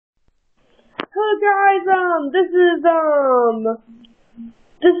Hello guys, this is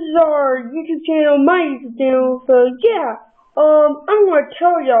our YouTube channel, my YouTube channel, so yeah, I'm going to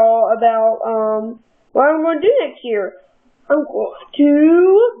tell y'all about, what I'm going to do next year. I'm going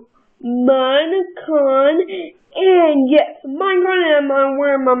to minecon, and yes, minecon, and I'm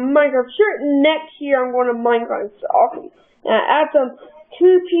wearing my Minecraft shirt. Next year I'm going to minecon, it's awesome. And I add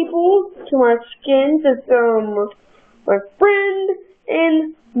two people to my skins, it's, my friend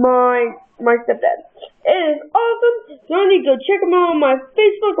and my stepdad. It is awesome. So I need to go check them out on my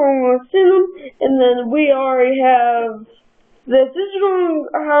Facebook. I'm going to send them. And then we already have this. This is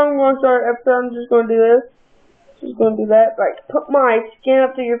how I'm going to start the episode. I'm just going to do this. Just going to do that. Like, put my skin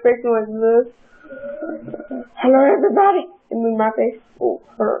up to your face like this. Hello, everybody. And move my face. Oh,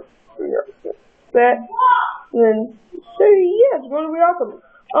 hold on. That. And then, so yeah, it's going to be awesome.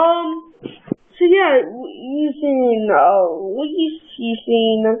 So yeah, you seen,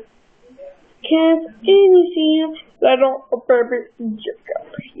 little baby Jacob,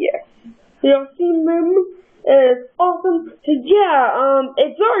 yes. Y'all seen them? It's awesome. So yeah,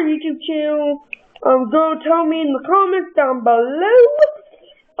 it's our YouTube channel. Go tell me in the comments down below.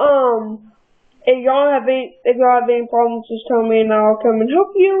 If y'all have any problems, just tell me and I'll come and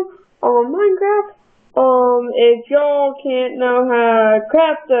help you on Minecraft. If y'all can't know how to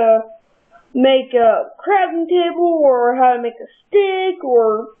craft make a crafting table, or how to make a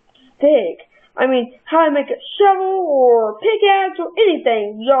how to make a shovel or pickaxe or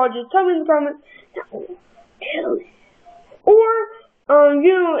anything, y'all just tell me in the comments. Tell me. Or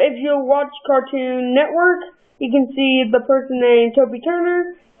if you watch Cartoon Network, you can see the person named Toby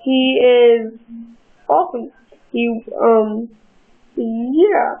Turner. He is awesome. Yeah.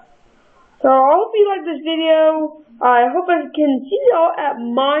 So I hope you like this video. I hope I can see y'all at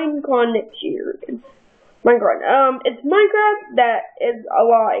minecon next year. It's Minecraft that is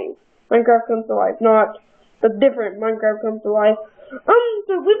alive. Minecraft comes to life, not the different Minecraft comes to life.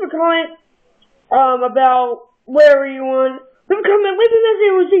 So leave a comment about whatever you want. Leave a comment, leave a message,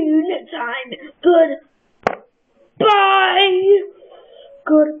 and we'll see you next time. Goodbye.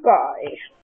 Goodbye.